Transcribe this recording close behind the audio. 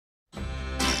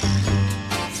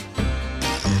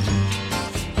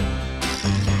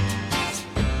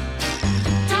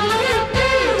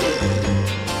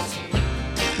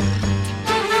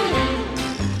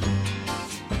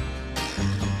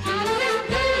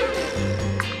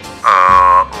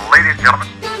Ladies and gentlemen,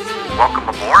 welcome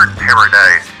aboard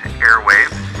Paradise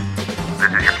Airwaves. This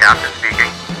is your captain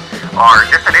speaking. Our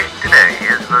destination today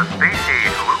is the Space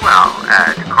Age Luau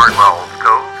at Cardwell's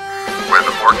Cove, where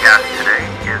the forecast today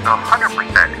is 100%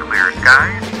 clear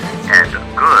skies and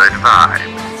good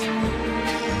vibes.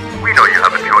 We know you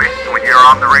have a choice when you're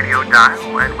on the radio dial,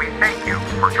 and we thank you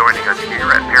for joining us here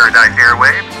at Paradise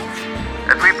Airwaves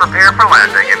as we prepare for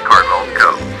landing in Cardwell's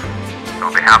Cove.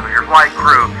 On behalf of your flight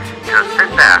crew, just sit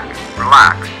back,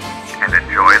 relax, and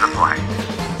enjoy the flight.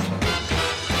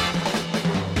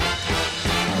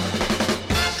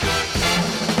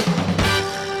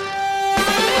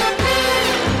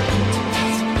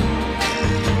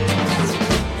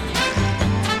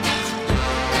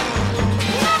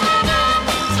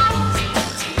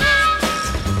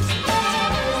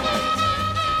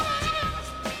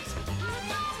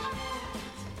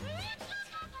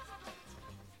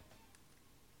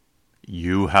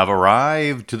 You have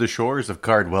arrived to the shores of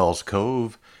Cardwell's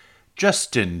Cove,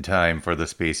 just in time for the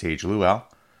Space Age Luau.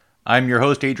 I'm your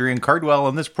host, Adrian Cardwell,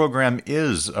 and this program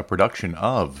is a production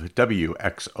of WXOXLP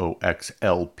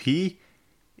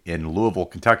in Louisville,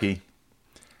 Kentucky,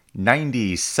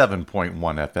 97.1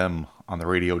 FM on the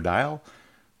radio dial,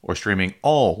 or streaming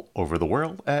all over the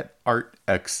world at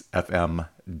artxfm.com.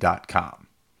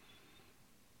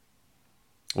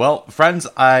 Well, friends,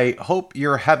 I hope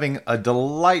you're having a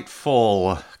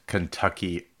delightful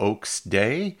Kentucky Oaks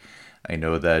Day. I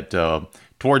know that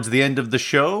towards the end of the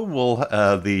show,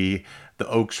 the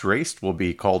Oaks race will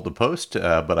be called to post,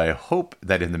 but I hope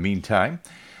that in the meantime,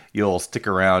 you'll stick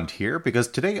around here because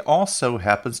today also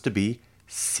happens to be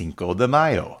Cinco de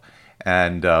Mayo.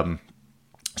 And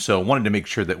so I wanted to make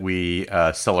sure that we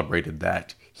celebrated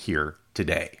that here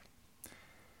today.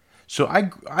 So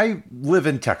I live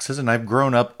in Texas, and I've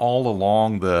grown up all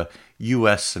along the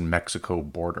U.S. and Mexico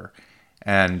border.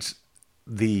 And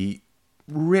the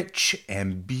rich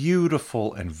and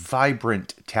beautiful and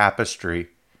vibrant tapestry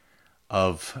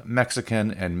of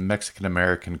Mexican and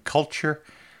Mexican-American culture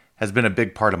has been a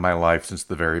big part of my life since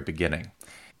the very beginning.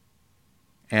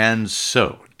 And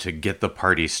so, to get the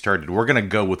party started, we're going to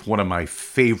go with one of my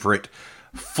favorite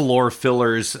floor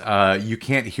fillers. You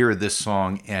can't hear this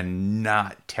song and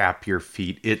not tap your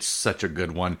feet. It's such a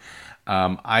good one.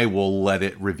 I will let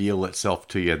it reveal itself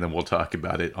to you, and then we'll talk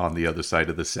about it on the other side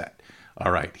of the set.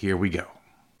 All right, here we go.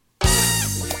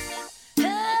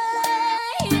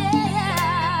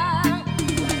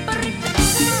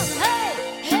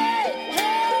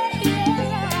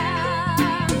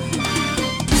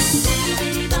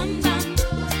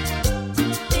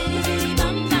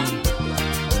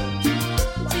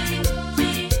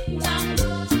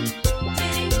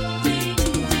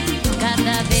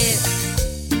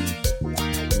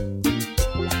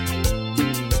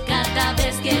 Cada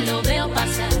vez que lo veo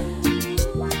pasar,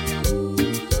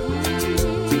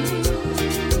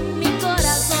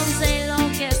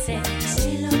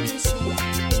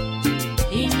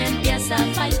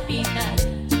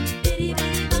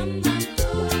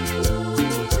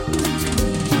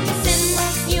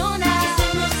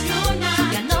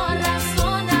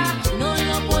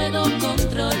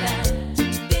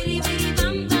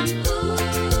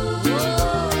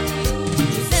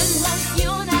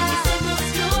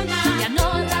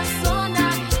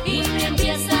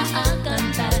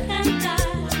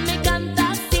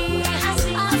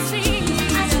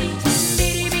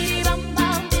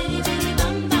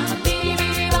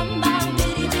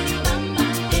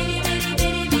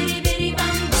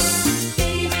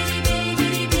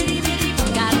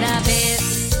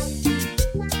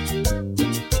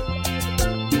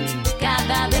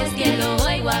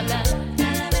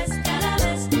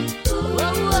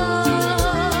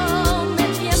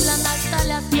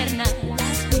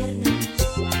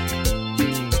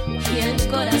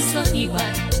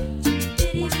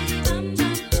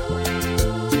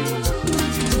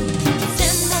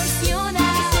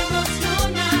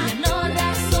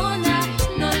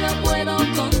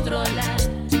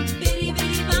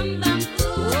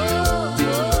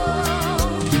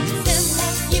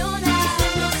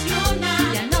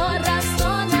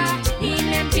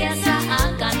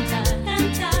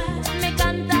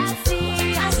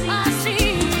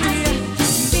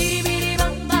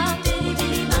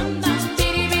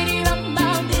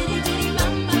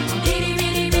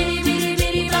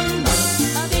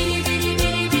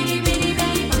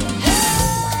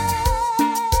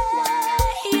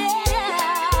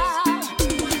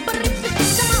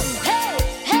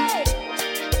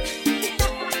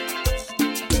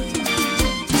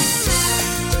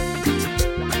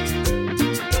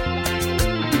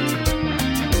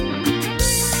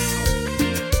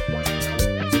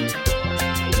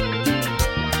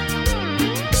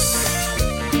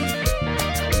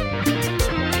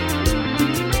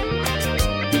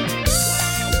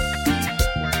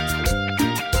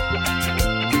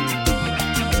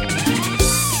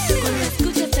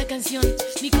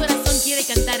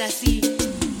 así.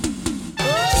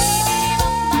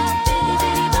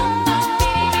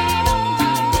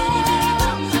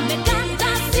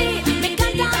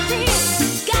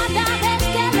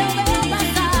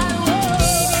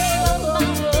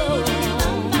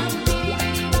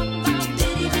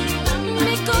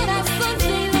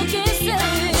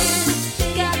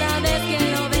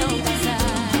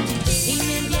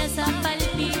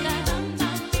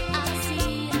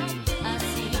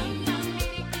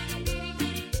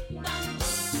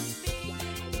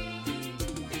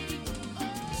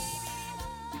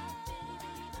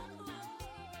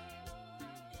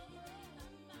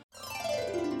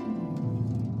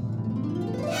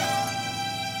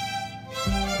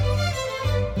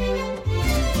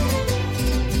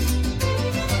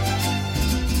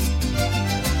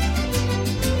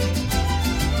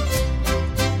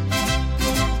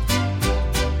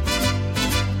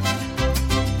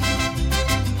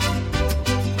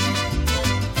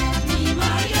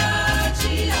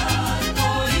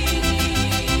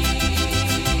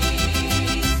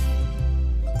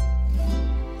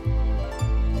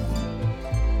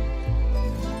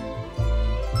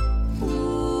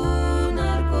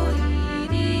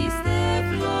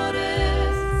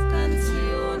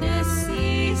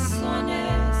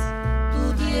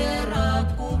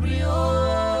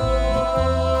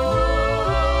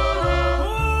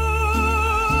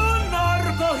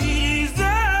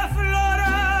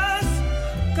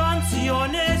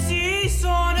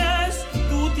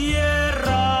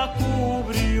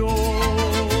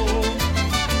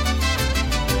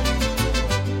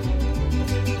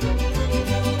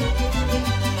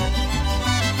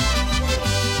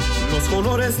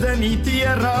 De mi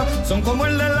tierra son como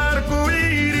el del arco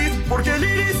iris, porque el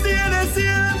iris tiene 7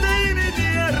 y mi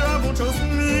tierra muchos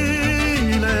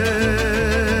miles.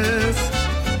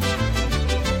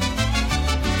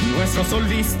 Nuestro sol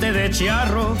viste de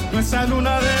charro, nuestra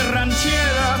luna de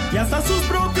ranchera, y hasta sus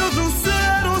propios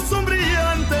luceros son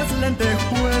brillantes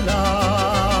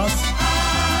lentejuelas.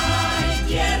 Ay,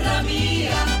 tierra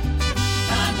mía,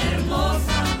 tan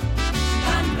hermosa,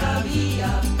 tan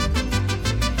bravía.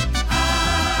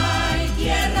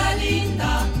 Tierra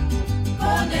linda,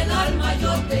 con el alma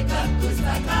yo te canto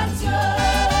esta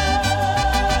canción.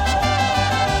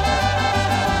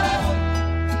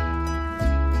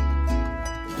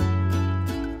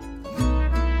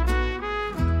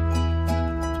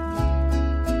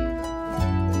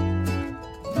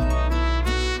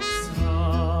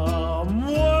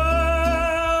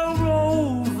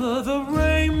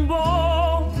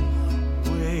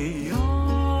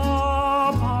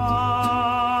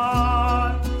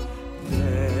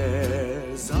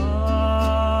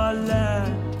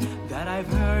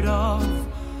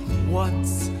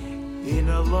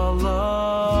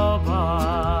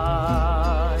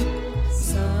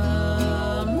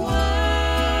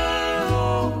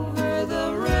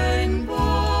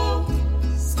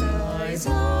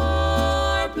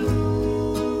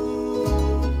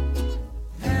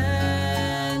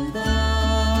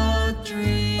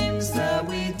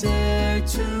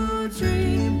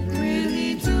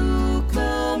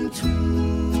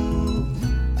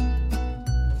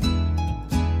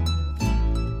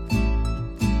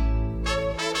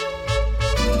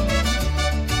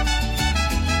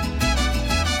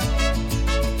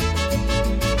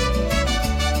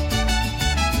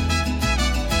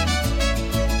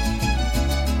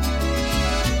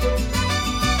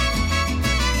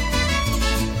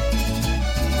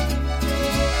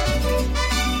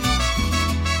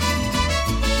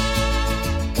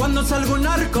 Cuando salga un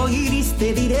arco iris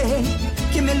te diré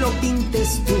que me lo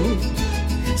pintes tú.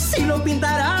 Si lo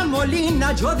pintara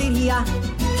Molina yo diría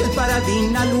que es para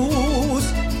Dina Luz.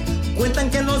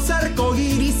 Cuentan que los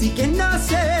arcoíris y que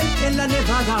nacen en la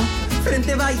nevada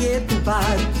frente a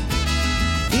Valledupar,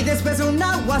 y después un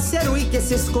aguacero y que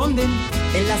se esconden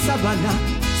en la sabana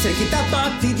cerquita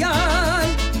Patillán,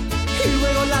 y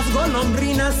luego las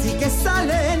golondrinas y que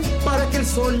salen para que el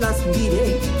sol las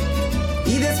mire,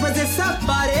 y después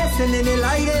desaparecen en el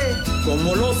aire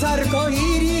como los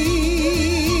arcoíris.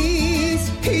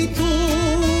 Y tú,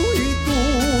 y tú,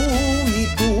 y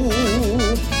tú,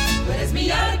 tú eres mi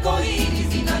arcoíris,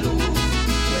 Dina Luz.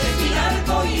 Tú eres mi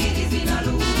arcoíris, Dina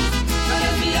Luz. Tú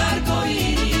eres mi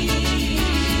arcoíris.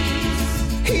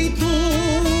 Y tú,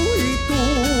 y tú,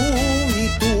 y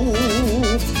tú,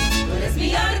 tú eres mi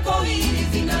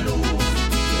arcoíris, Dina Luz.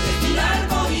 Tú eres mi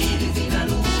arcoíris, Dina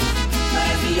Luz. Tú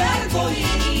eres mi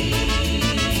arcoíris.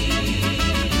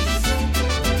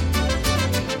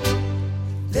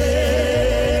 De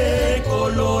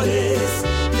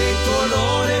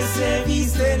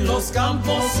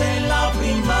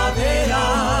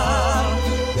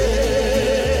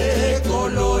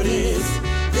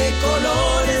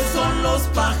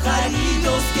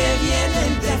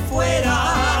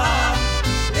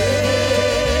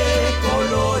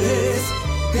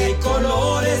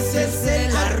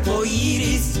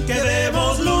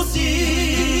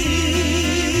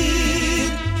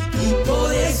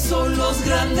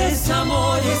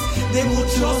de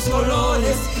muchos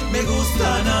colores me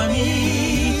gustan a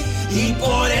mí. Y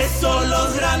por eso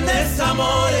los grandes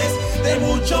amores de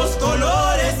muchos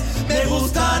colores me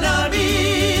gustan a mí.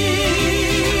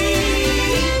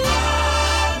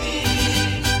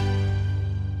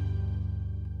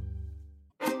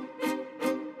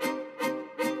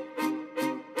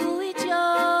 Tú y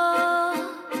yo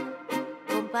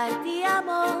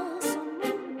compartíamos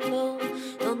un mundo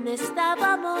donde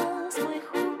estábamos muy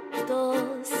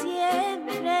juntos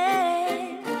siempre.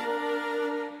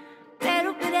 Pero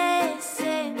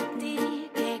presentí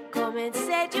que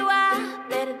comencé yo a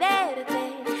perderte,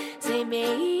 se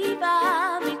me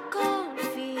iba mi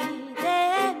confidente.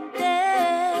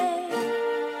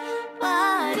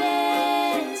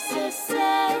 Parece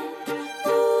ser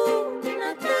un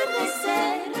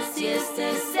atardecer, si este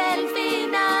es el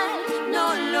final, no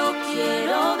lo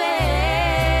quiero ver.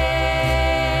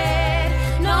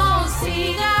 No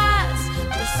sigas,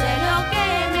 yo sé lo que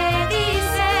me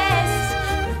dices,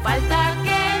 no falta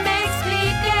que me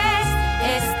expliques,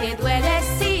 es que duele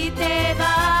si te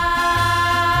vas.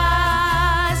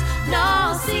 No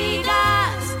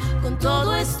sigas, con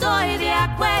todo estoy de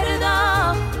acuerdo,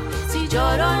 si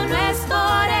lloro no es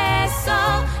por eso,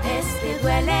 es que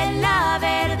duele la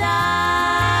verdad.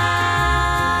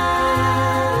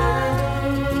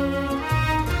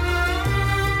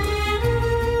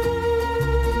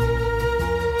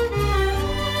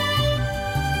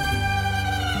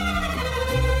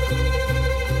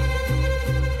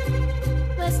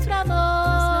 Nuestro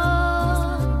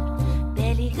amor,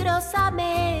 peligrosa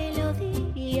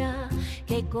melodía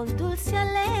que con dulce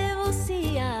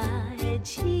alevosía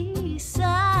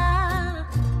hechiza.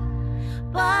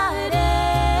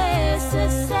 Parece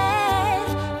ser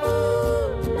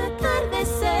un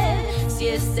atardecer, si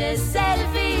este es el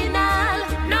final,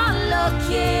 no lo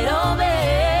quiero ver.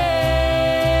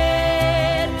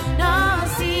 No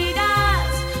sigas,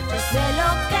 yo sé lo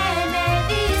que me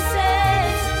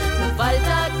dices, no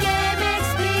falta que me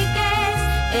expliques,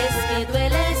 es que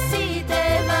duele si te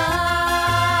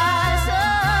vas.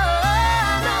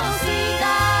 No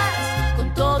sigas, con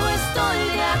todo estoy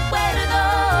de acuerdo,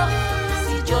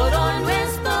 si lloro no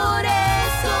es por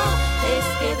eso, es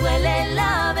que duele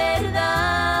la verdad.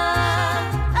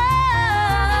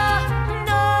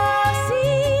 No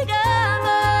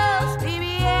sigamos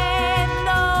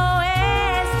viviendo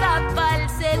esta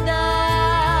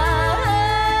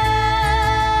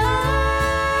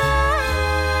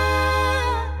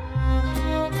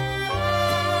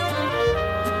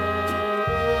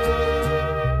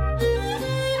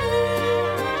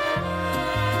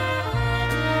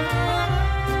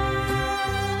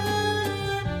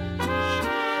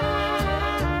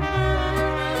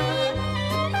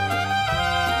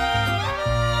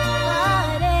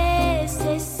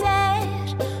Parece ser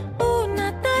un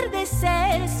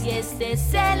atardecer, si este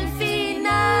es el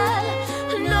final,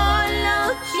 no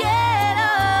lo quiero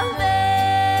ver.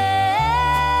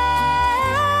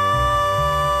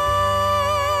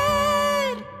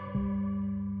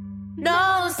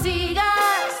 No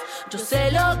sigas, yo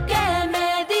sé lo que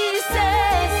me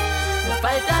dices, no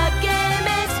falta que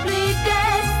me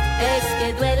expliques, es que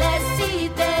duele si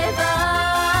te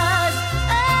vas.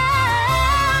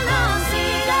 No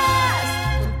sigas,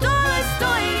 con todo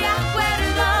estoy de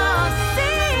acuerdo, si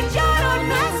lloro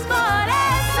no es por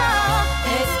eso,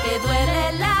 es que duele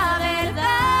la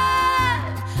verdad.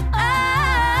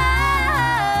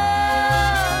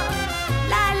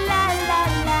 La la la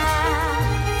la,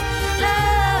 la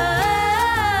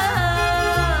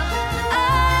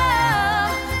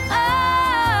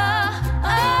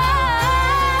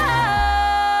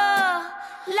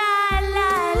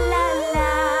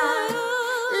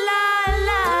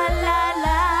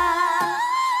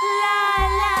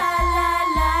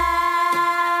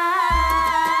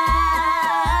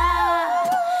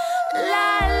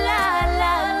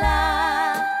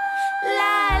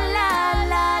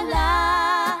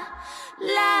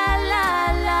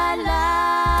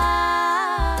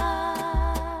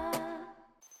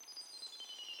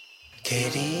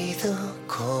Querido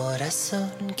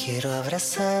corazón, quiero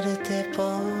abrazarte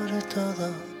por todo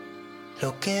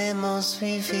lo que hemos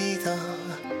vivido.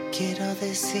 Quiero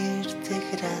decirte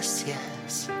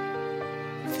gracias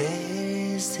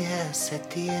desde hace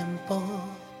tiempo.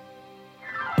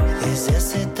 Desde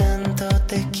hace tanto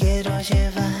te quiero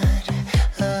llevar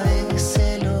a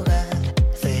ese lugar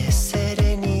de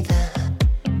serenidad,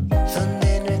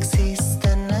 donde no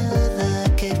exista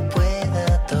nada que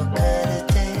pueda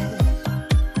tocarte.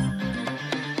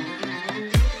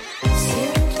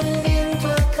 Siento el viento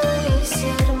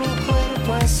acariciar mi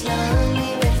cuerpo, es la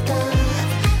libertad,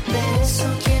 de eso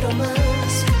quiero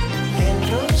más. El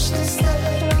rush de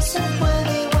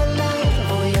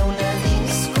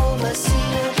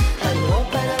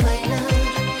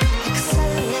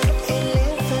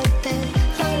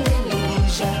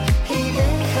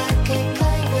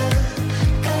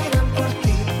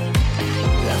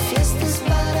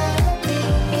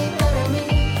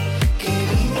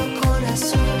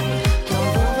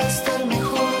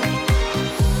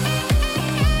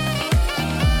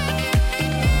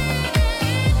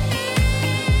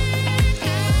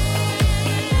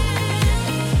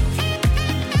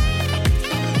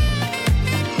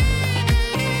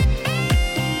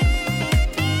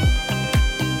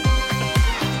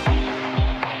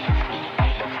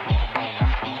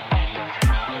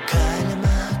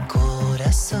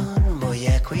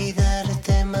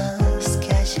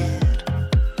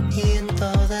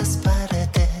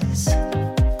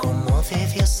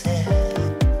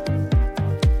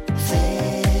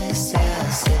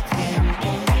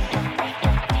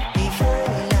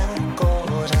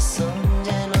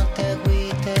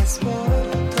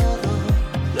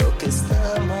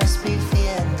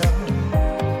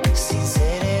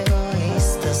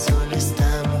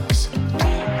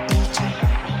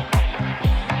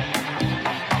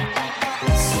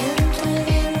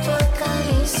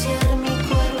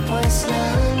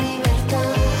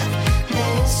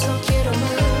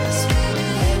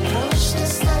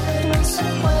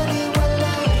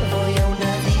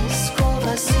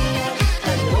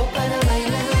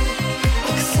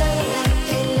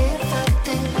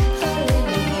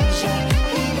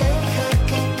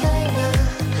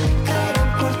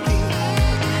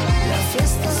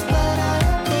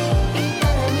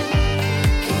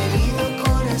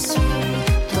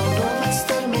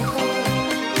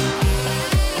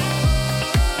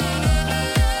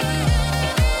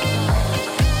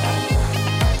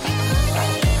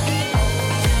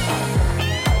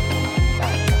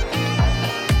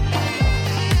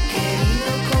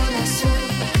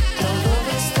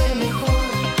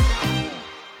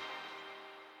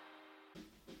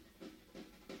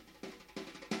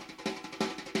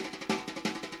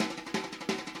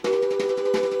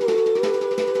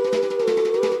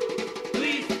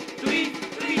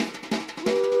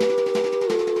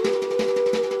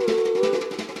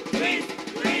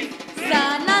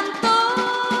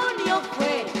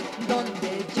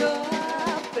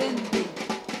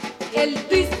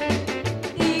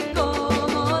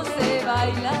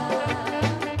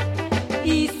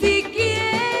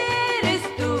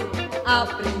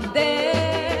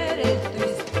aprender el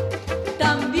twist.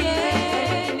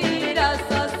 También irás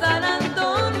a San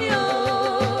Antonio.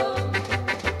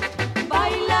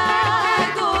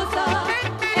 Baila, goza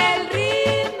el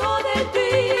ritmo del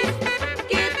twist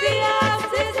que te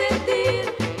hace sentir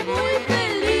muy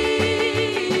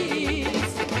feliz.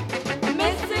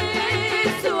 Mece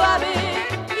suave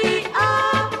y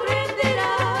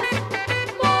aprenderás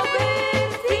mover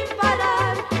sin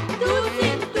parar tu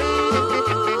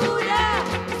cintura.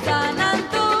 San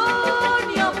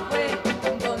Antonio fue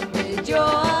donde yo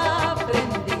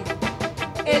aprendí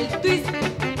el twist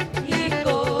y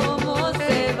cómo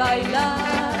se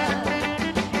baila.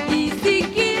 Y si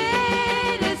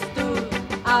quieres tú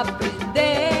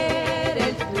aprender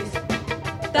el twist,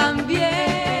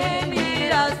 también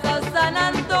irás a San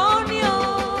Antonio.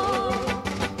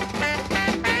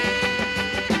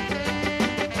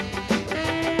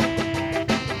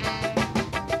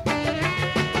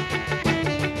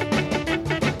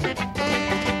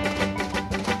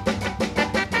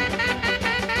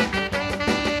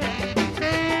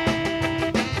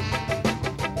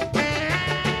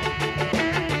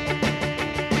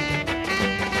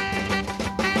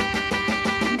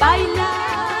 Baila,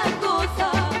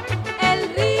 goza el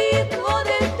ritmo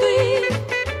del twist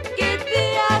que te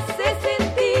hace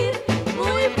sentir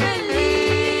muy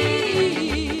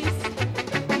feliz.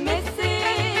 Mece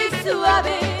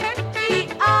suave y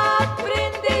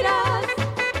aprenderás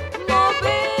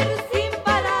mover sin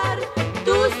parar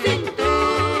tu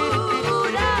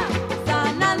cintura.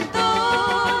 San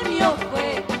Antonio fue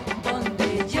donde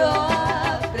yo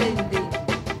aprendí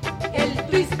el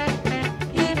twist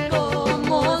y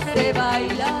cómo se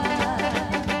baila.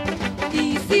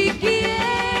 Y si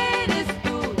quieres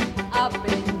tú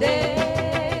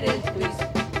aprender el twist,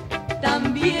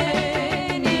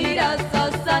 también irás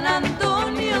a San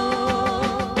Antonio.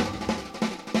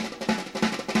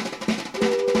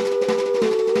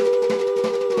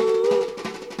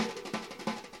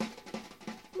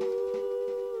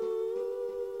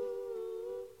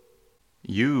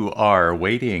 You are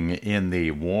waiting in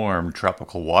the warm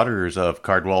tropical waters of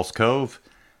Cardwell's Cove.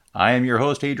 I am your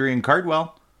host, Adrian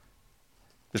Cardwell.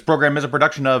 This program is a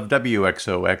production of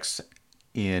WXOX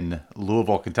in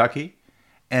Louisville, Kentucky.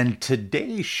 And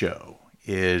today's show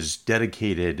is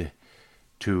dedicated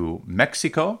to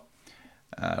Mexico.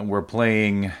 We're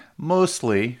playing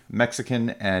mostly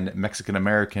Mexican and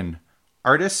Mexican-American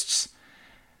artists.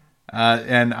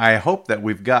 And I hope that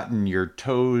we've gotten your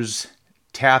toes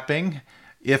tapping,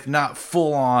 if not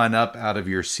full on up out of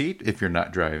your seat, if you're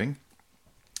not driving.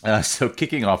 So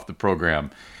kicking off the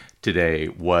program today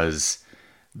was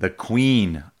the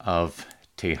queen of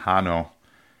Tejano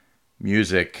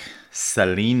music,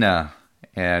 Selena,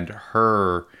 and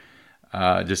her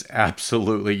just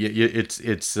absolutely,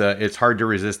 it's hard to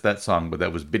resist that song, but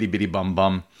that was Bitty Bitty Bum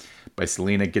Bum by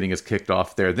Selena getting us kicked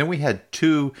off there. Then we had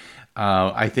two,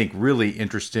 I think, really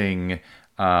interesting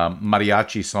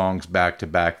mariachi songs back to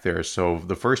back there. So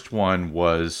the first one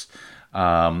was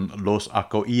Los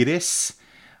Arcoiris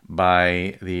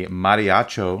by the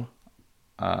Mariachi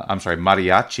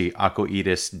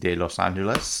Arcoiris de Los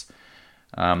Angeles.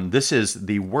 This is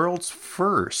the world's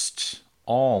first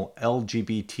all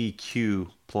LGBTQ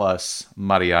plus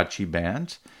mariachi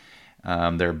band.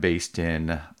 They're based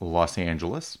in Los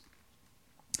Angeles.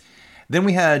 Then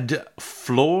we had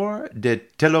Flor de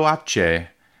Teloache.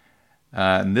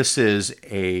 And this is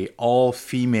a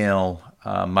all-female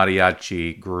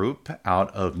mariachi group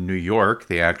out of New York.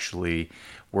 They actually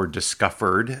were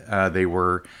discovered. They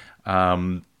were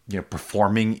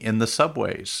performing in the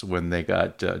subways when they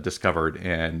got discovered,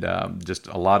 and just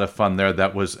a lot of fun there.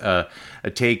 That was a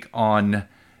take on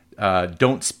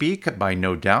Don't Speak by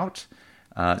No Doubt,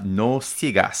 No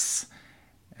Sigas.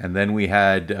 And then we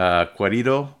had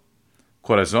Querido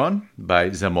Corazon by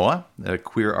Zamoa, a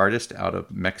queer artist out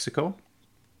of Mexico.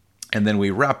 And then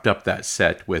we wrapped up that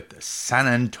set with San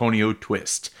Antonio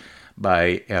Twist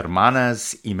by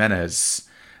Hermanas Jimenez.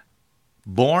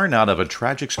 Born out of a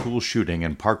tragic school shooting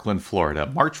in Parkland, Florida,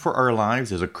 March for Our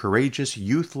Lives is a courageous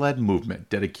youth-led movement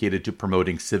dedicated to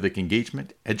promoting civic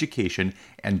engagement, education,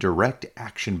 and direct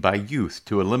action by youth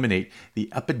to eliminate the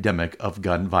epidemic of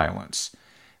gun violence.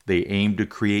 They aim to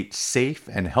create safe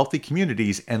and healthy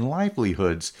communities and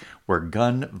livelihoods where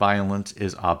gun violence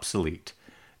is obsolete.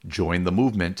 Join the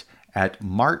movement at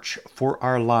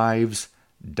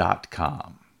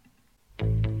marchforourlives.com.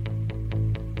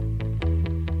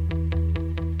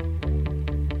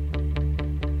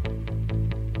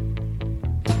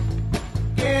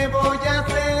 ¿Qué voy a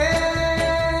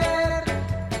hacer?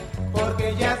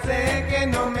 Porque ya sé que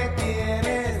no me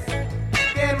quieres.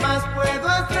 ¿Qué más puedo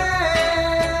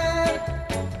hacer?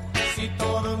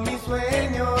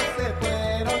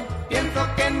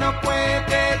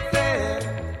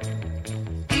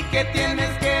 que tienes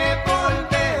que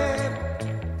volver.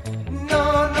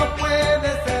 No, no puede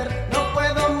ser, no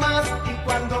puedo más. Y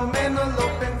cuando menos lo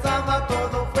pensaba,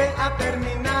 todo fue a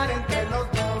terminar entre los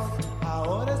dos.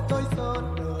 Ahora estoy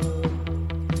solo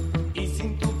y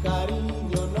sin tu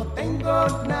cariño no tengo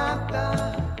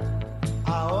nada.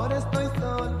 Ahora estoy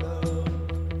solo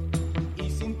y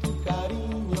sin tu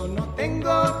cariño no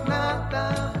tengo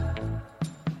nada.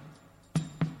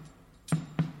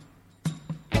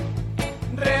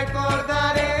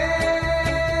 Recordaré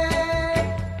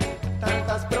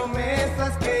tantas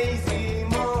promesas que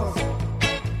hicimos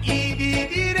y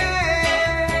viviré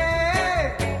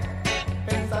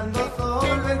pensando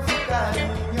solo en su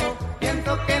cariño.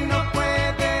 Pienso que no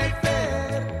puede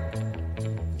ser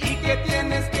y que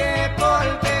tienes que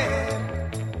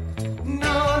volver.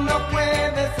 No, no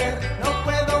puede ser, no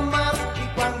puedo más. Y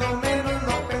cuando menos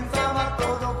lo pensaba,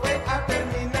 todo fue a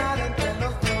terminar entre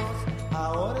los dos.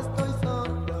 Ahora estoy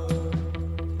solo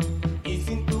y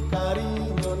sin tu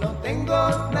cariño no tengo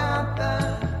nada.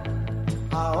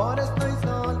 Ahora estoy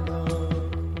solo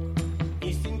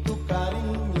y sin tu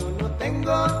cariño no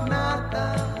tengo nada.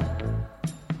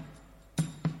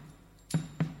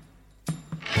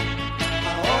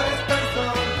 Ahora estoy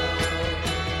solo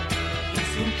y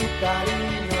sin tu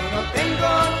cariño no tengo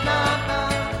nada.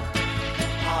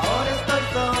 Ahora estoy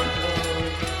solo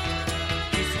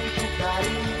y sin tu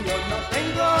cariño no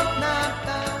tengo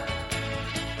nada.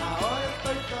 Ahora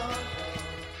estoy solo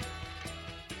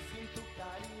y sin tu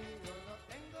cariño no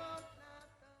tengo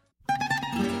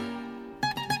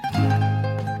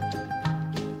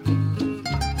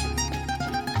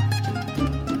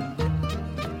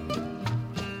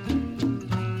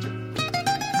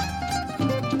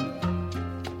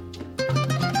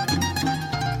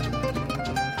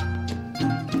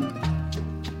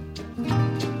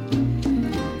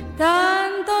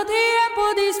Tanto tiempo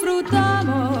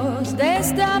disfrutamos de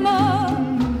este amor,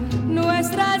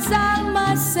 nuestras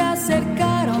almas se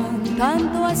acercaron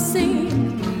tanto así,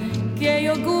 que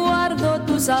yo guardo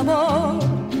tu sabor,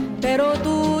 pero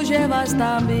tú llevas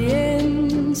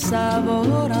también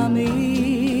sabor a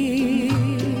mí.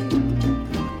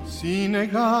 Si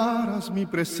negaras mi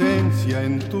presencia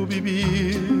en tu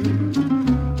vivir,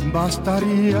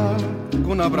 bastaría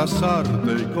con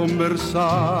abrazarte y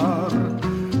conversar.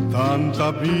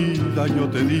 Tanta vida yo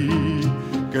te di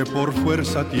que por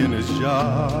fuerza tienes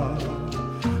ya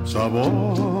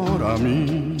sabor a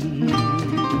mí.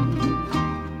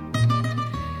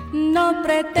 No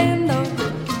pretendo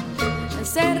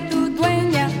ser tu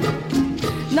dueña,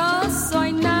 no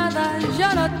soy nada,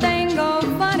 yo no tengo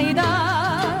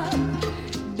vanidad.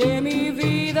 De mi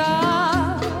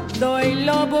vida doy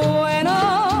lo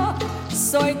bueno,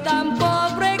 soy tan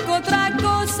pobre que otra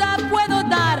cosa puedo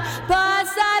dar.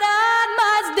 Pasarán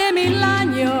más de 1000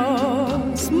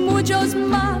 años, muchos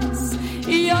más,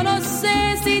 y yo no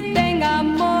sé si tenga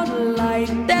amor la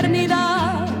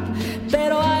eternidad,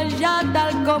 pero allá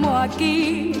tal como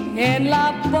aquí, en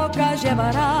la boca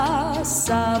llevará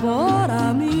sabor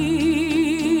a mí.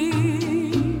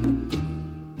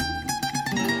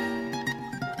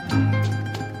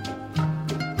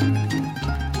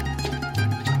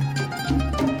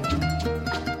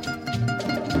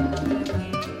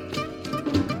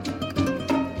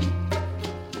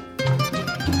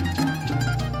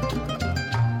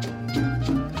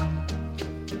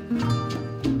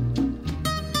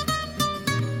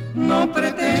 No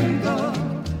pretendo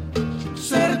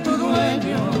ser tu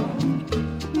dueño,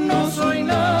 no soy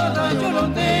nada, yo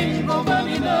no tengo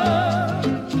vanidad.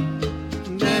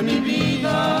 De mi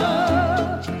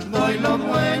vida doy lo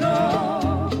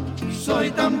bueno,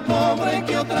 soy tan pobre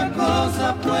que otra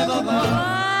cosa puedo dar.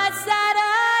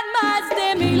 Pasarán más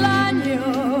de 1000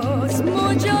 años,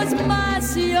 muchos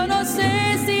más, yo no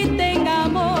sé si tenga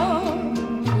amor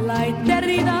la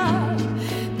eternidad,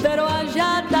 pero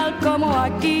allá tal como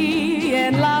aquí,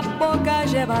 en la boca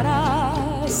llevará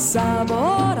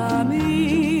sabor a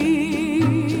mí,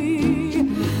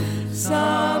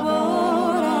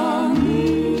 sabor a mí.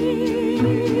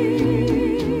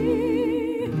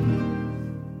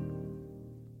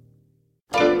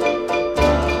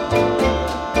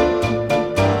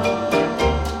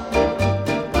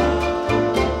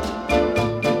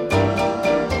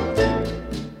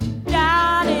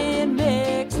 Down in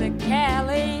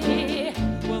Mexicali,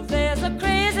 well, there's a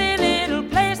crazy little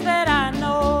place that I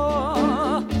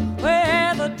know,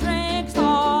 where the drinks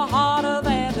are hotter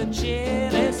than the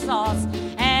chili sauce,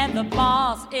 and the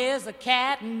boss is a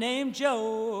cat named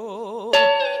Joe.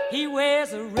 He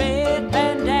wears a red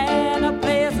bandana,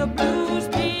 plays a blues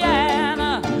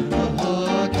piano.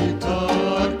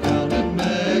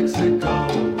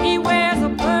 He wears a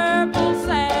purple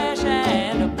sash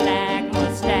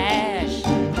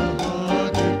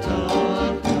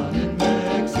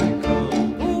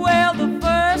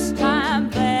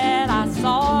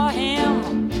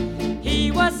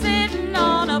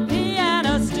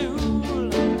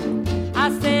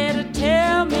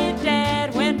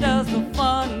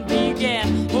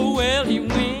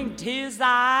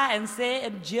by and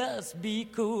said, just be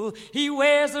cool. He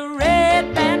wears a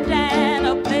red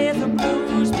bandana, plays the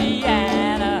blues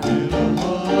piano.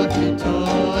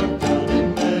 Honky-tonk down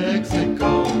in Mexico.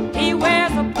 He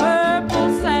wears a purple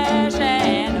sash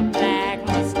and a black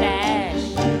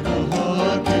mustache. In a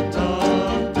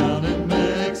honky-tonk down in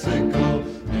Mexico.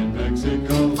 In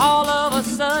Mexico. All of a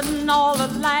sudden, all the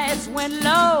lights went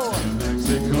low.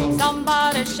 Mexico.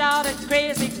 Somebody shouted,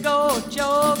 crazy, go,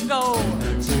 Joe, go.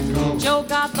 Mexico. Joe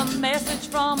got the message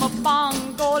from a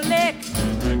bongo lick.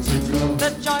 Mexico.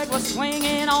 The joint was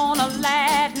swinging on a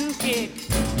Latin kick.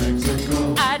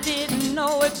 Mexico. I didn't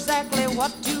know exactly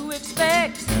what to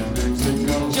expect.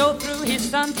 Mexico. Joe threw his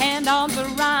suntanned arms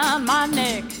around my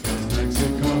neck.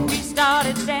 Mexico. We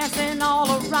started dancing all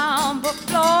around the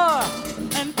floor.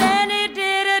 And then he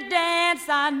did a dance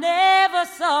I never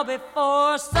saw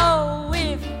before. So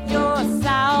if you're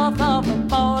south of the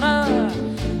border,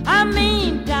 I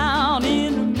mean down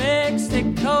in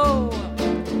Mexico,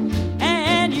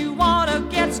 and you wanna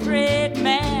get straight,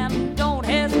 man, don't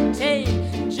hesitate.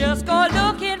 Just go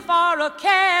looking for a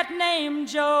cat named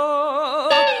Joe.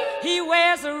 He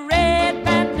wears a red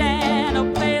bandana,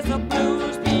 plays the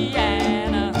blues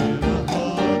piano. In a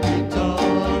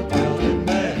honky-tonk down in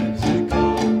Mexico.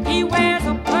 He wears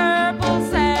a purple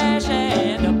sash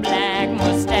and a black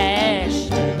mustache.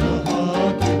 In a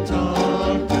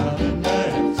honky-tonk down in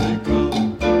Mexico.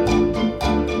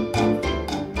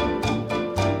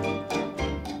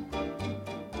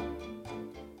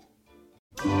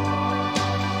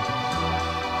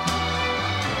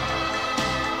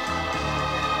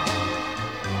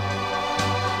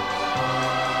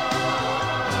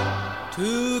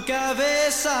 Tu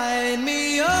cabeza en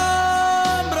mi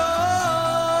hombro,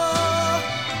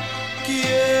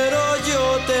 quiero yo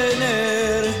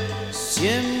tener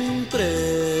siempre.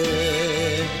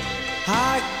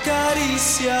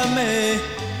 Acaríciame,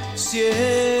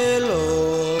 cielo,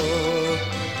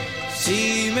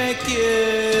 si me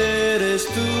quieres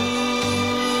tú.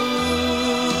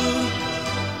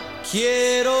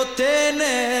 Quiero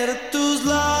tener tus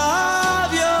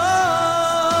labios,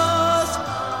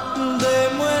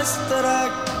 demuestra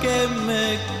que me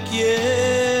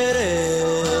quieres.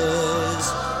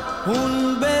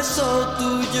 Un beso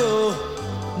tuyo,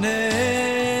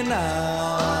 nena,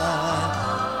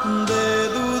 de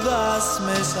dudas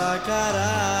me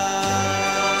sacará.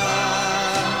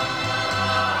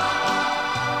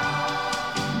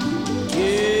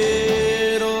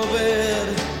 Quiero ver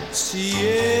si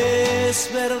es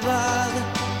verdad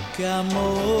que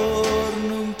amor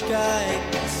nunca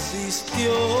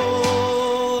existió.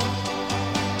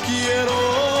 Quiero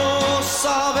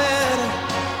saber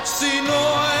si no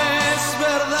es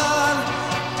verdad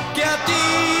que a ti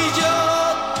yo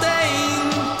te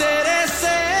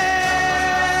interesé.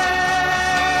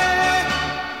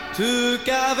 Tu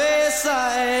cabeza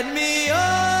en mi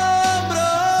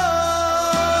hombro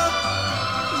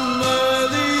me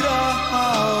dirá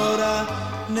ahora,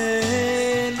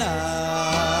 nena,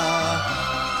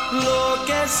 lo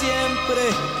que siempre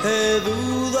he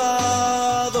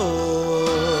dudado,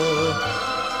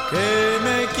 que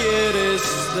me quieres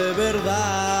de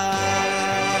verdad.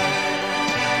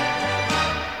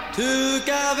 Tu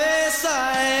cabeza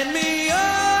en mi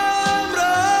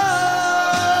hombro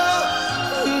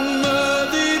me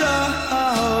dirá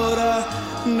ahora,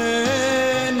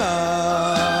 nena,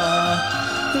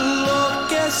 lo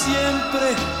que siempre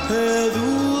he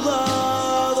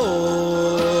dudado.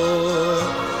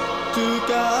 Tu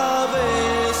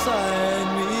cabeza en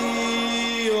mi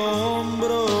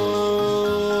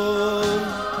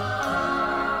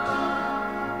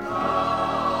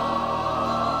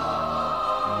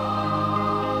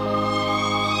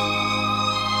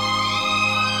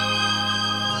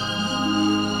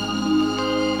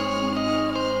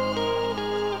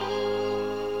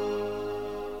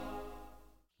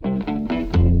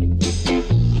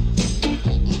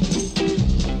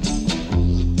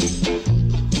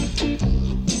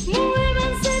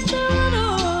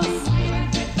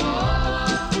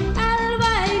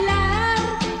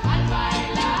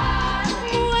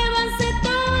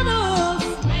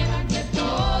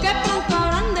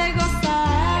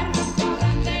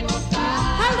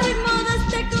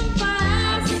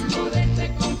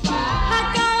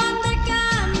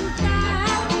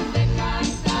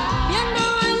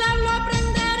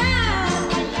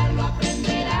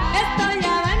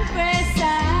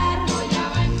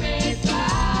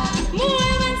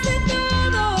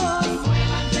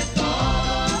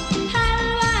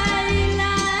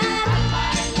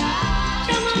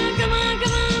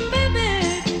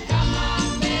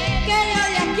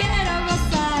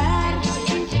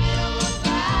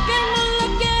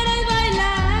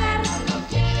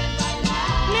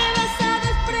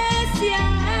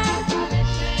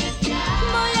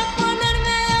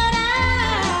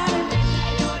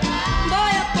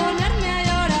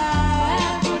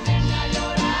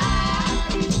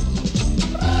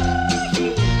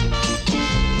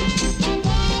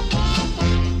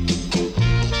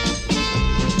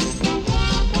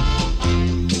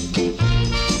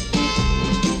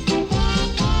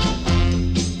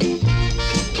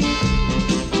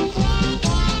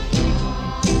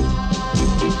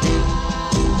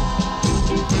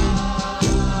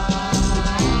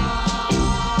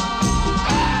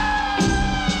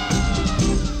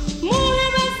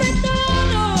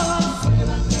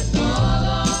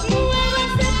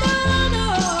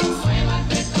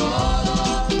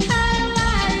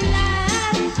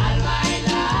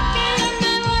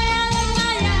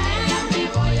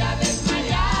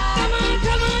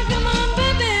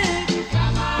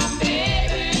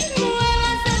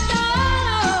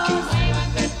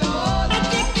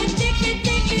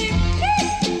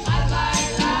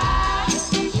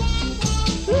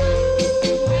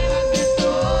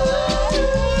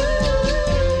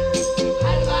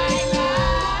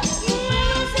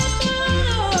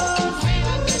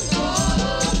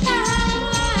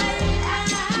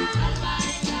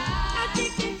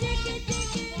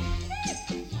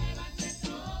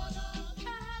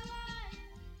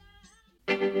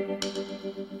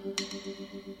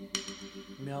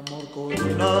Mi amor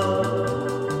Corina,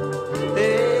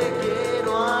 te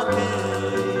quiero a ti.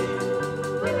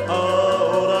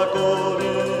 Ahora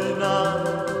Corina,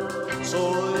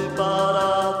 soy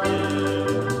para ti.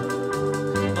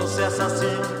 No seas así,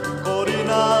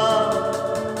 Corina,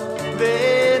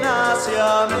 ven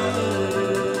hacia mí.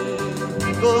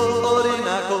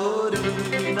 Corina,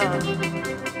 Corina,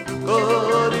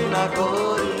 Corina,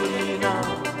 Corina,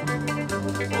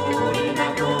 Corina,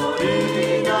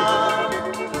 Corina,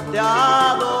 te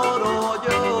adoro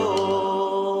yo.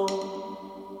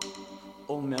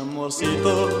 Oh, mi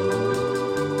amorcito,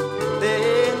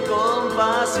 ten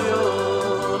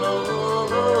compasión,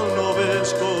 no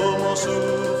ves cómo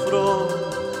sufro,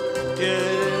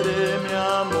 quiere mi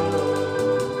amor,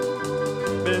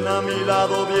 ven a mi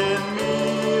lado bien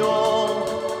mío,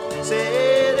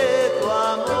 seré tu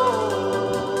amor.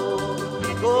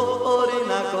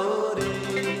 Corina,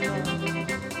 Corina,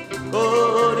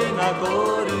 Corina,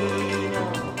 Corina,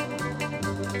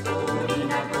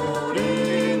 Corina,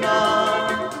 Corina,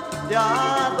 te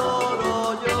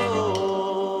adoro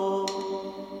yo.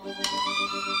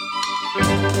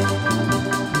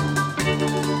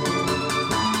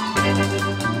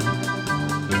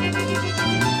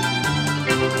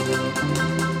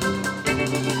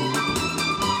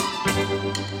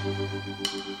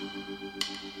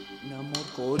 Mi amor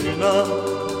Corina,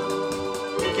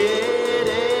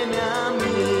 quiéreme a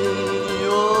mí,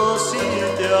 oh sí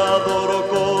te adoro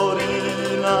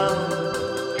Corina,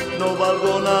 no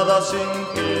valgo nada sin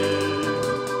ti,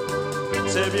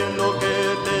 sé bien lo que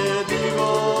te digo,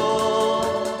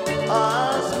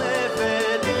 hazme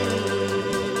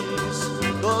feliz.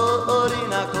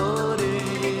 Corina,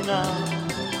 Corina,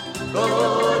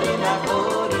 Corina,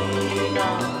 Corina,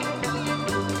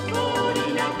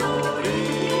 Corina,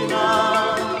 Corina,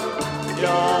 te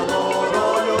adoro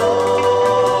yo.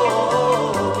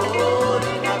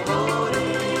 Corina,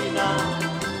 Corina,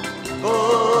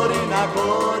 Corina,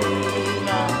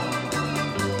 Corina,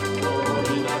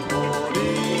 Corina,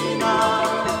 Corina,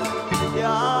 te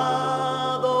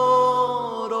adoro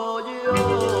yo.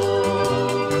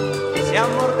 Si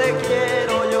amor te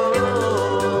quiero yo,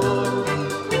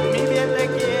 mi bien te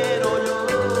quiero yo.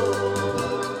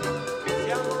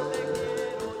 Si amor te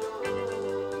quiero yo,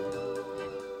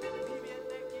 mi bien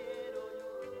te quiero yo.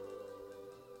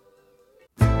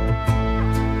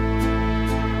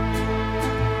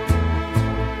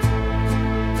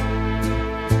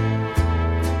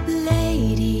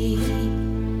 Lady,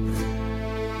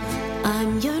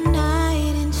 I'm your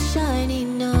knight in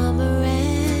shining armor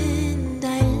and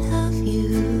I love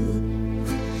you.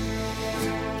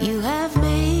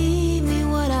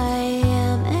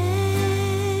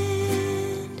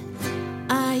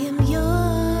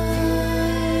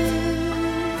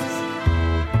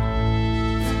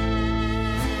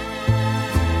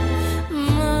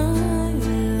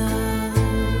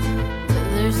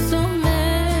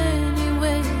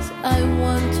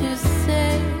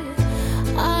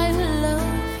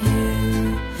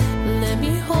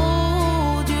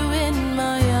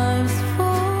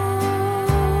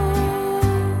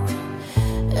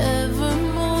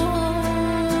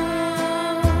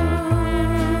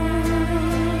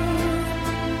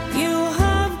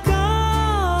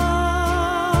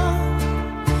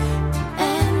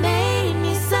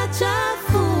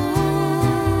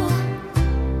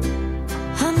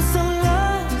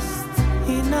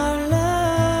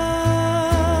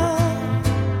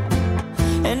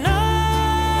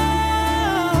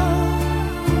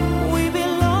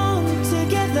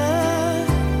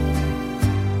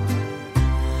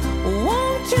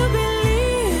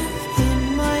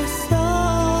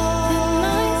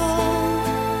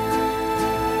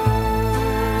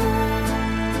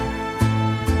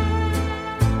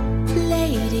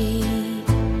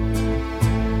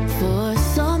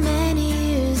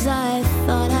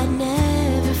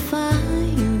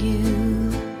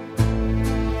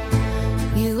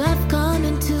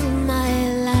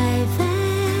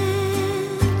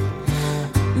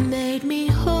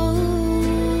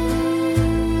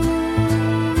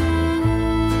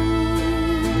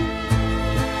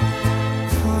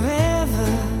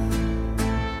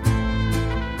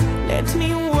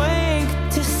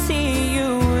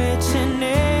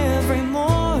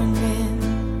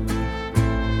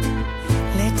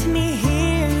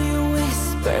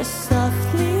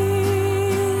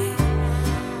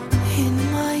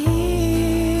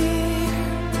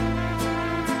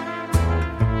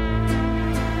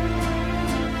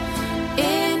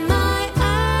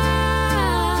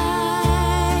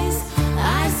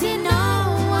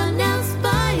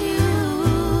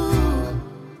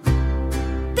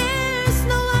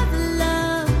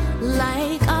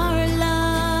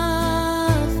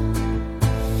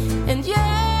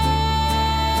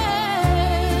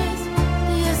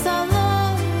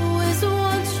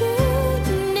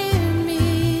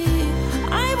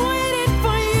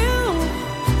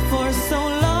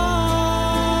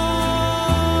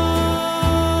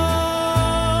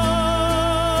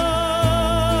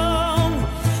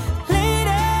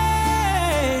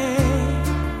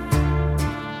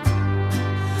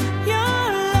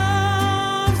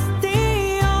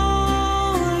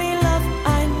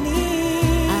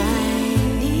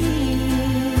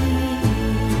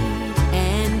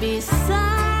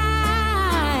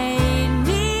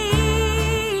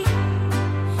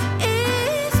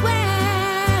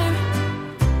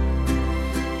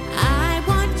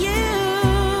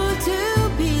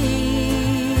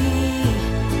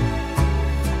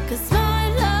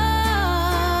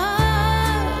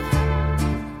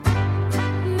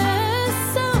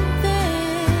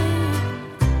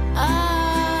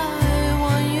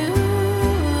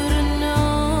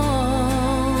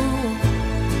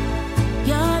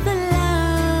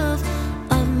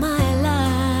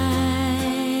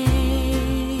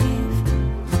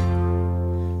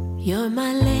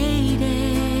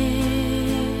 lady.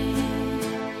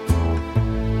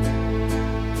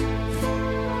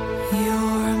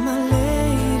 You're my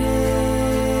lady.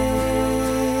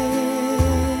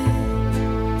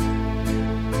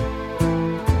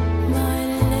 My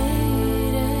lady.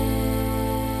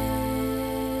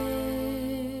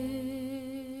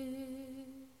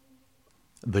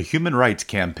 The Human Rights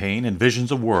Campaign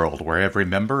envisions a world where every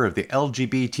member of the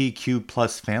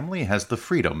LGBTQ+ family has the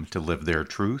freedom to live their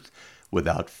truth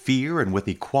without fear and with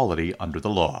equality under the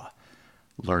law.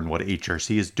 Learn what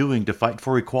HRC is doing to fight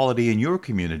for equality in your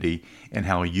community and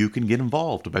how you can get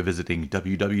involved by visiting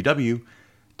www.hrc.org.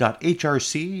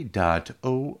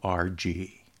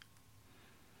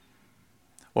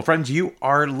 Well, friends, you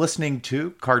are listening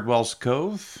to Cardwell's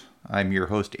Cove. I'm your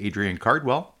host, Adrian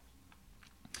Cardwell.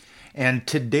 And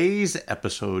today's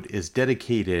episode is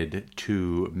dedicated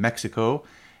to Mexico,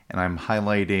 and I'm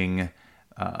highlighting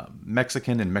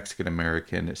Mexican and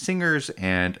Mexican-American singers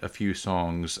and a few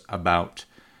songs about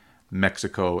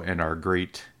Mexico and our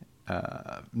great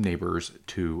neighbors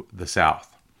to the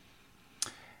south.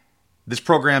 This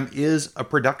program is a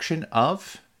production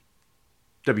of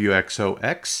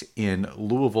WXOX in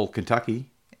Louisville, Kentucky.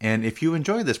 And if you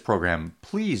enjoy this program,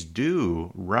 please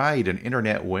do ride an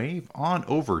internet wave on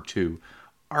over to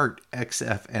artxfm.com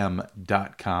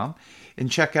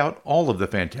and check out all of the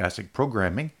fantastic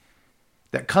programming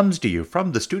that comes to you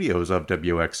from the studios of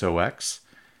WXOX,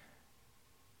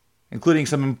 including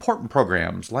some important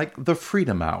programs like the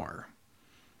Freedom Hour.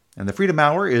 And the Freedom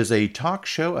Hour is a talk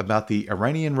show about the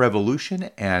Iranian Revolution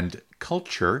and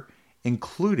culture,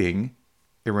 including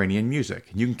Iranian music.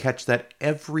 You can catch that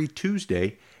every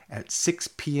Tuesday at 6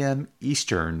 p.m.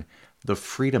 Eastern, the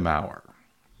Freedom Hour.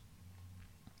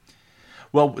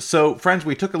 Well, so friends,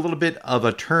 we took a little bit of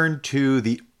a turn to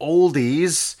the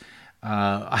oldies.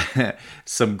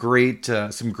 Some great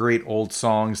old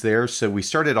songs there. So we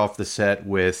started off the set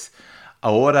with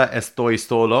Ahora Estoy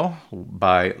Solo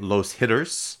by Los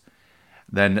Hitters.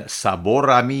 Then Sabor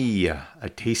a Mi, A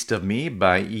Taste of Me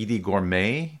by Edie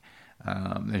Gourmet.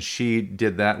 And she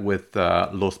did that with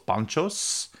Los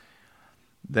Panchos.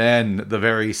 Then the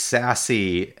very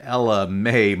sassy Ella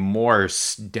Mae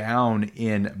Morse down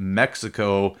in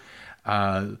Mexico.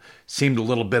 Seemed a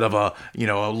little bit of a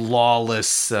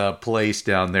lawless place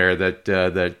down there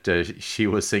that she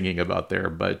was singing about there,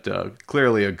 but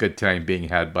clearly a good time being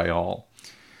had by all.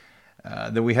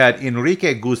 Then we had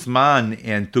Enrique Guzman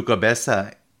and Tu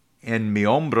Cabeza en Mi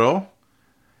Hombro,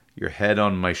 Your Head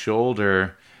on My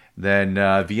Shoulder. Then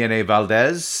Viene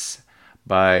Valdez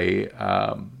by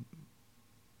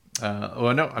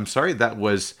that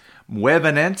was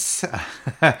Muevenense.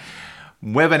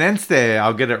 Muevenense,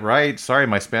 I'll get it right. Sorry,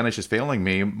 my Spanish is failing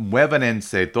me.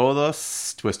 Muevenense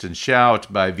Todos, Twist and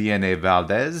Shout by Viene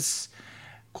Valdez.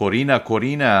 Corina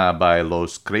Corina by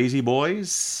Los Crazy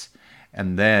Boys.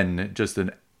 And then just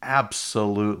an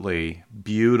absolutely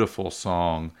beautiful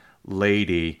song,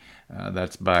 Lady.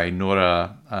 That's by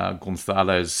Nora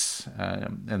Gonzalez.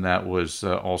 And that was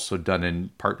also done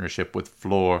in partnership with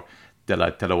Flor de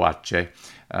la Teloache,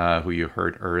 who you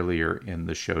heard earlier in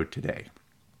the show today.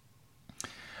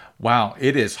 Wow,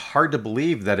 it is hard to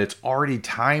believe that it's already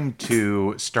time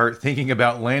to start thinking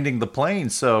about landing the plane.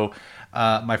 So,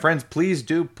 my friends, please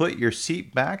do put your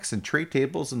seat backs and tray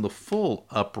tables in the full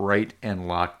upright and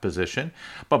locked position.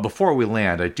 But before we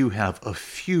land, I do have a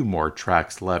few more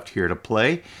tracks left here to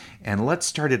play. And let's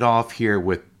start it off here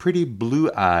with Pretty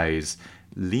Blue Eyes,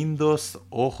 Lindos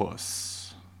Ojos.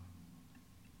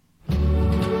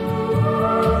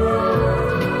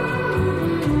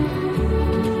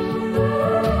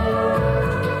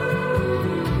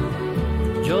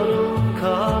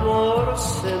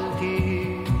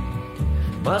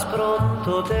 Más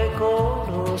pronto te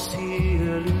conocí,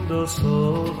 lindos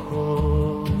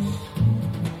ojos,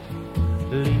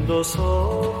 lindos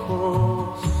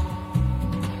ojos.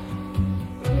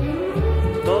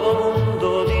 Todo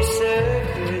mundo dice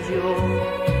que yo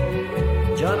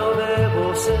ya no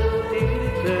debo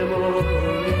sentir temor,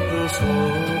 lindos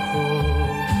ojos,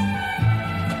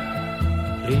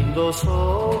 lindos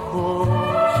ojos.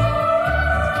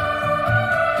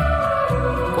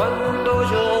 Cuando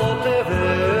yo te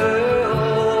veo,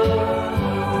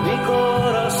 mi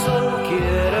corazón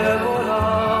quiere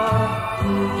volar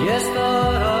y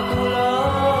estar a tu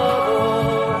lado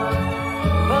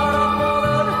para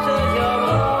poderte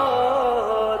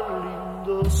llamar.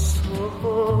 Lindos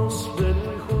ojos, ven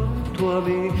junto a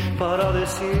mí para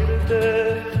decirte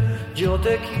yo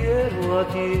te quiero a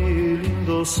ti.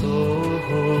 Lindos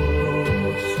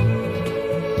ojos,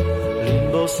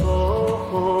 lindos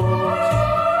ojos.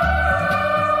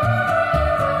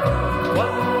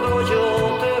 Cuando yo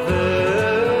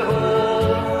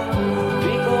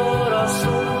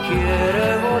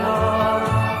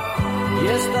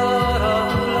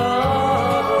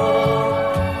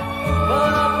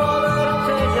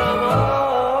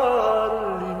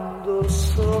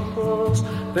ojos,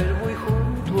 ven muy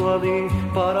junto a mí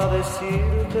para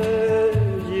decirte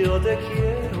yo te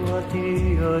quiero a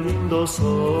ti, a lindos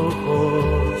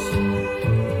ojos,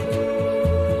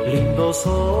 lindos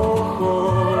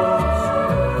ojos.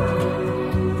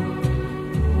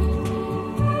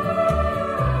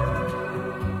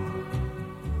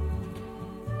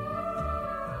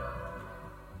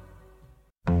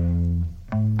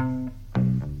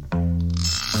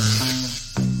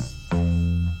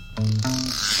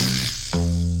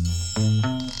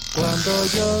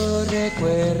 Yo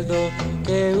recuerdo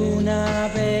que una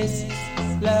vez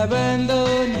la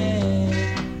abandoné.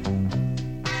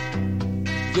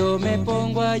 Yo me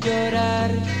pongo a llorar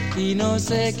y no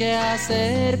sé qué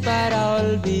hacer para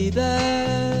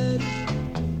olvidar.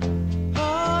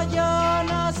 Oh, yo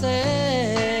no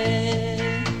sé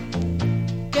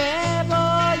qué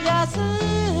voy a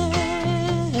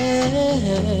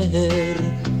hacer.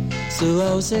 Su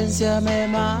ausencia me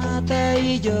mata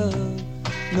y yo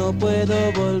no puedo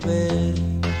volver.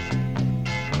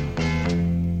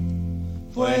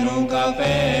 Fue en un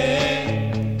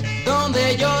café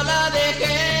donde yo la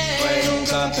dejé. Fue en un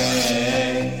café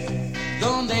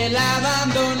donde la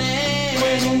abandoné.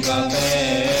 Fue en un café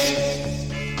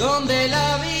donde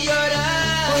la vi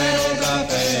llorar. Fue en un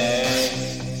café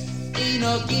y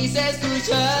no quise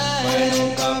escuchar. Fue en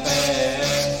un café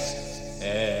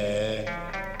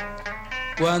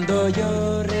Cuando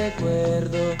yo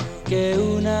recuerdo que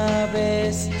una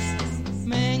vez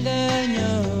me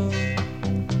engañó,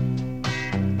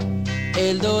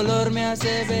 el dolor me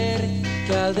hace ver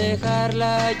que al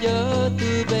dejarla yo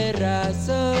tuve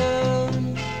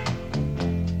razón.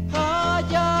 Oh,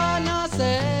 yo no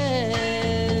sé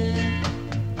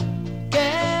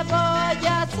qué voy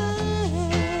a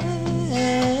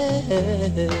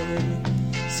hacer.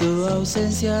 Su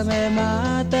ausencia me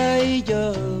mata y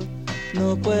yo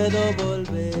no puedo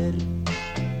volver.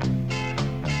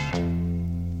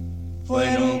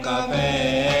 Fue en un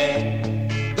café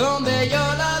donde yo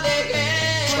la dejé.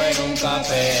 Fue en un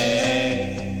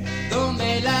café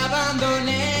donde la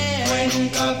abandoné. Fue en un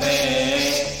café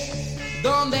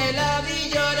donde la vi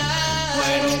llorar. Fue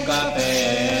en un café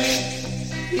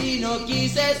y no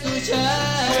quise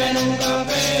escuchar. Fue en un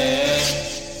café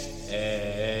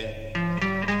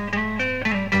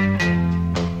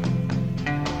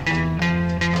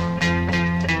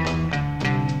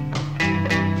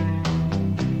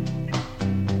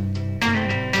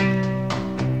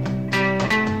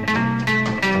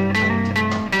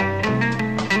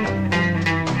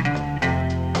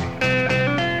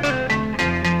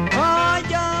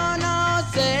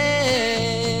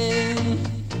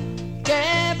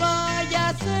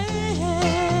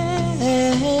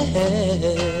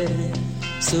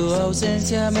Su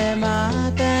ausencia me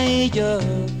mata y yo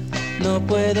no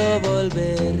puedo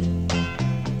volver.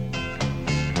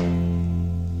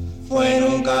 Fue en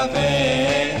un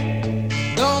café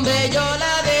donde yo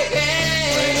la dejé.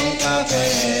 Fue en un café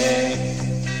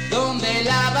donde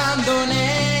la abandoné.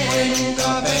 Fue en un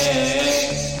café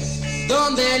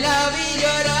donde la vi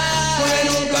llorar. Fue en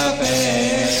un café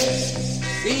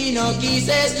y no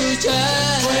quise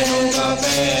escuchar. Fue en un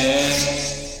café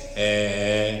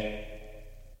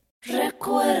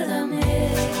Recuérdame,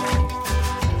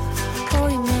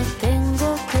 hoy me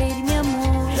tengo que ir, mi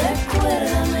amor.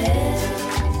 Recuérdame,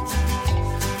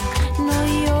 no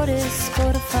llores,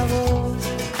 por favor.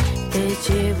 Te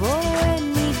llevo en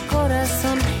mi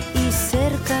corazón y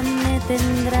cerca me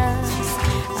tendrás.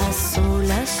 A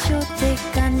solas yo te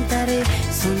cantaré,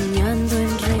 soñando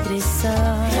en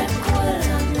regresar.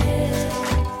 Recuérdame,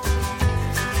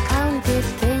 aunque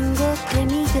tengo que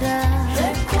emigrar.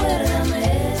 Recuérdame,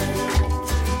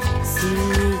 si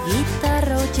mi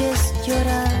guitarra oyes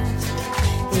llorar,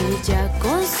 ella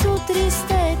con su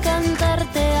triste cantar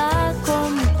te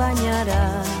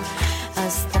acompañará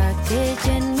hasta que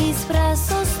ya en mis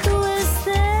brazos tú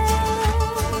estés.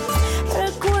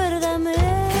 Recuérdame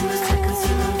que nuestra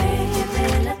canción no deje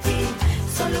de latir,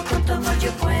 solo con tu amor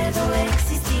yo puedo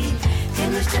existir. Que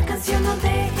nuestra canción no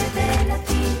deje de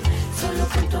latir, solo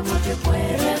con tu amor yo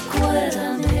puedo.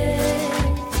 Recuérdame,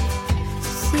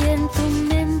 si en tu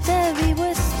mente vivo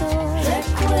estoy.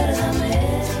 Recuérdame,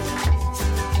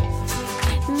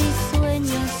 mis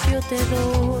sueños yo te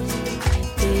doy.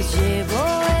 Te llevo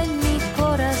en mi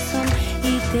corazón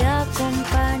y te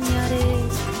acompañaré.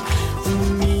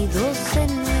 Unidos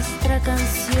en nuestra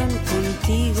canción,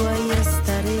 contigo ahí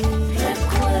estaré.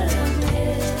 Recuérdame,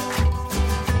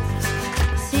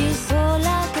 si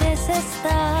sola crees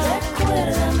estar.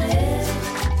 Recuérdame,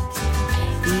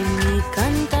 y mi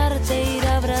cantar te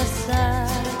irá a abrazar.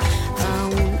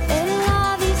 Aún en la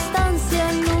distancia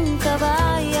nunca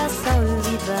vayas a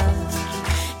olvidar.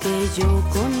 yo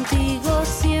contigo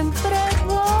siempre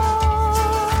voy.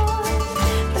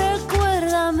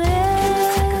 Recuérdame que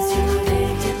nuestra canción no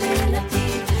deje de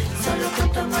latir, solo con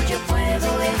tu amor yo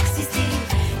puedo existir.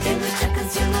 Que nuestra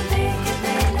canción no deje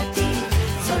de latir,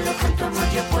 solo con tu amor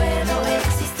yo puedo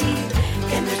existir.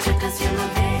 Que nuestra canción no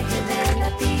deje de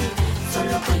latir,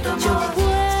 solo con tu amor yo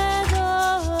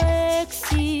puedo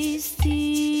existir.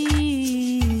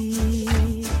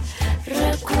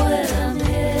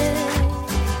 Recuérdame,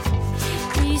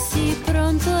 y si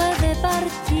pronto he de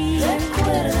partir,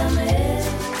 recuérdame,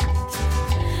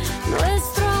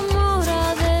 nuestro amor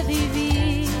ha de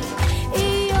vivir,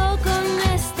 y yo con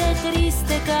este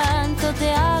triste canto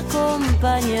te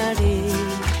acompañaré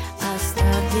hasta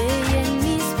que en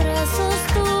mis brazos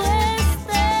tú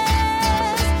estés.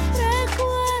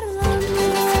 Recuérdame que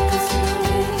nuestra canción no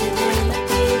deje de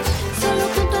latir, solo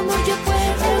con tu amor yo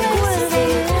puedo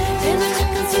existir. Que nuestra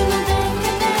canción no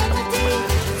deje de latir,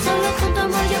 solo con tu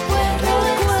amor yo puedo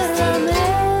existir.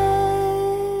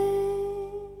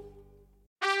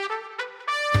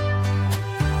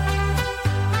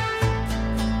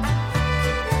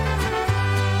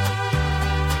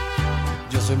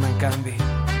 Yo soy Mancandi.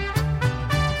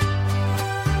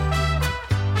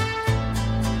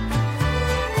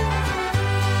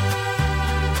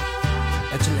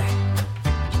 Échale.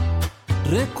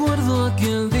 Recuerdo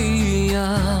aquel día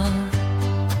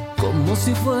como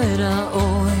si fuera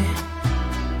hoy.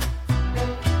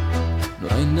 No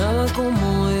hay nada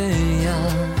como ella,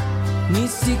 ni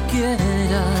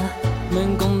siquiera me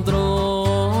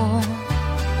encontró.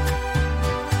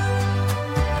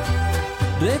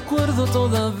 Recuerdo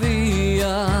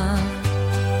todavía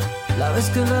la vez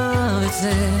que la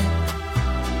besé.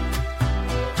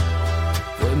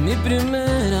 Fue mi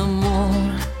primer amor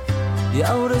y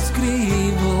ahora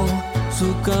escribo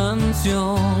su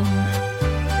canción.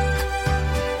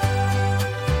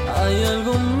 Hay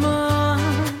algo más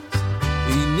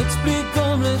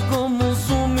inexplicable como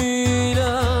su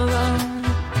mirada,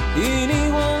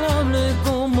 inigualable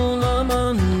como la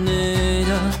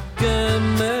manera que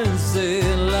me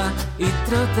cela y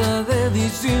trata de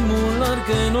disimular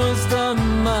que no está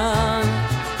mal.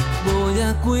 Voy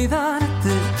a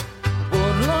cuidarte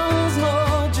por las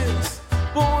noches,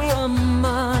 voy a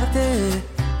amarte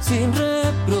sin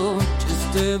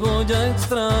reproches, te voy a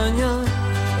extrañar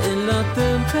en la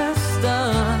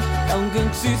tempestad, aunque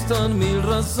existan mil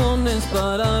razones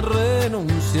para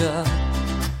renunciar.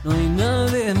 No hay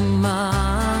nadie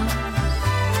más,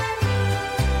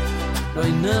 no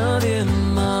hay nadie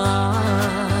más.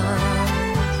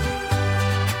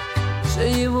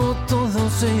 Se llevó todo,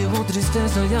 se llevó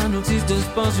tristeza, ya no existe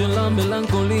espacio en la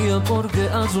melancolía, porque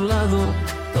a su lado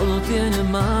todo tiene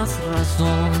más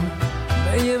razón.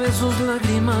 Me llevé sus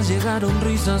lágrimas, llegaron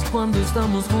risas, cuando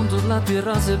estamos juntos la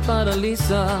tierra se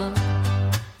paraliza,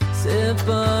 se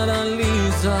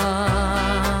paraliza.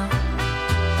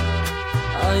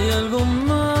 Hay algo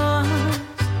más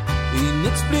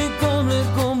inexplicable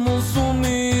como su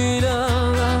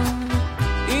mirada,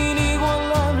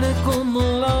 inigualable como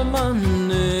la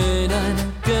manera en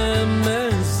que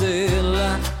me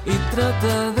cela y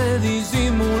trata de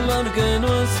disimular que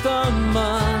no está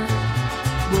mal.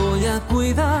 Voy a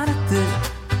cuidarte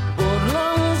por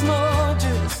las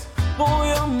noches, voy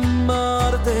a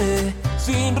amarte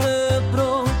sin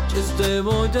reproches, te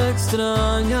voy a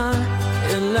extrañar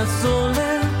en la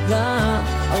soledad,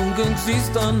 aunque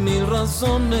existan mil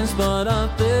razones para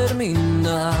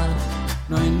terminar.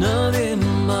 No hay nadie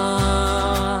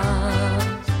más,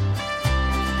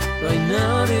 no hay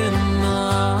nadie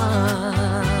más,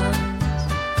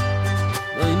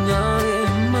 no hay nadie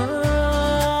más,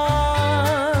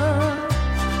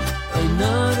 no hay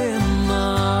nadie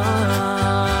más.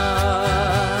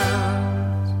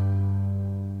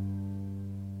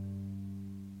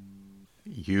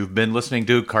 You've been listening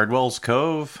to Cardwell's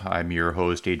Cove. I'm your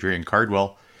host, Adrian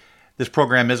Cardwell. This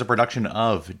program is a production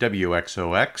of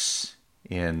WXOX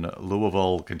in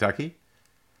Louisville, Kentucky.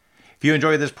 If you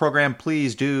enjoy this program,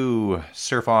 please do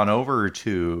surf on over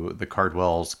to the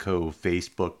Cardwell's Cove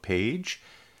Facebook page,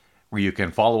 where you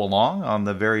can follow along on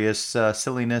the various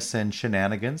silliness and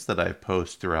shenanigans that I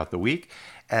post throughout the week,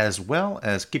 as well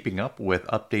as keeping up with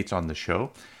updates on the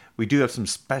show. We do have some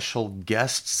special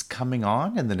guests coming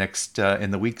on in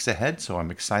the weeks ahead, so I'm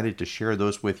excited to share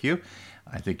those with you.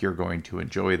 I think you're going to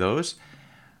enjoy those.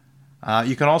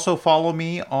 You can also follow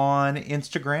me on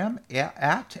Instagram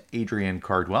at Adrian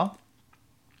Cardwell.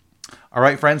 All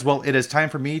right, friends. Well, it is time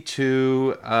for me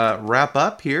to wrap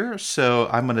up here, so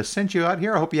I'm going to send you out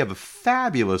here. I hope you have a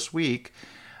fabulous week,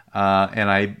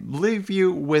 and I leave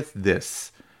you with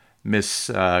this. Miss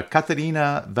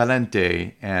Caterina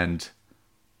Valente and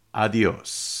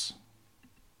Adiós.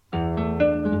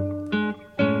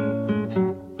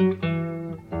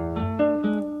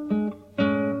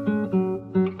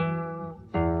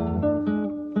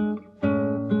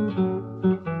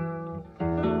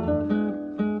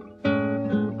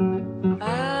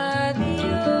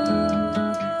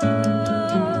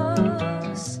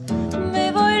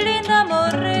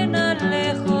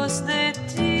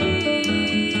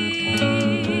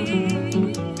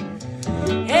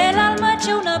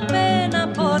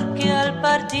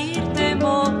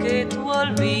 Temo que tú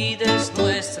olvides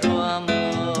nuestro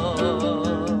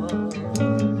amor.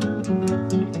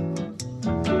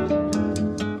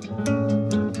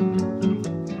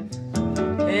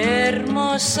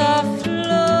 Hermosa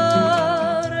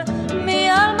flor, mi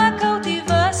alma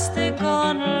cautivaste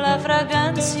con la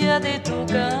fragancia de tu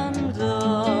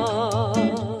candor.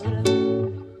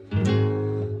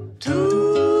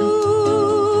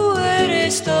 Tú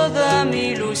eres toda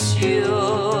mi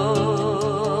ilusión.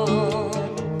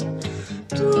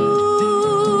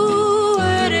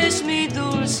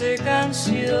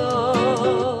 Canción.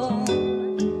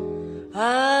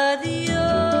 Adiós,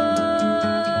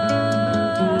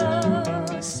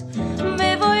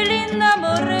 me voy linda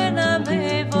morena,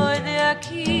 me voy de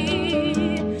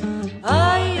aquí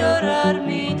a llorar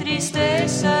mi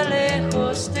tristeza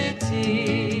lejos de ti.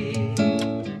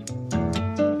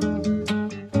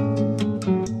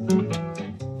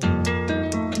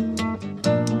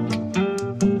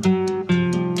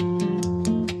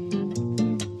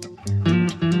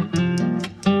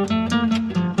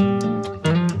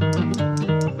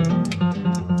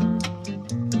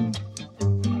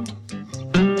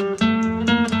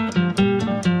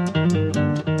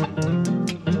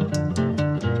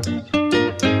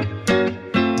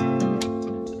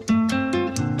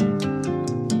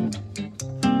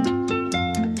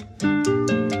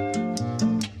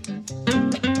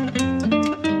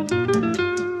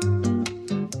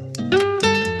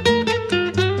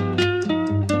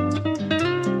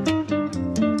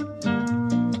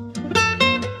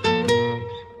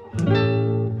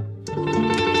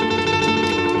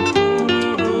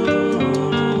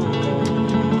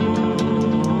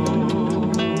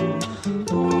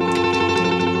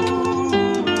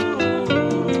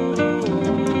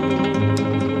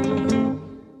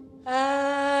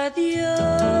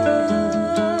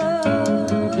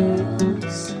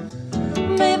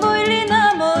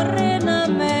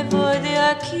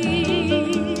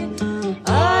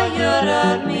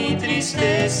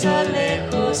 Tristeza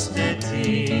lejos de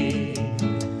ti.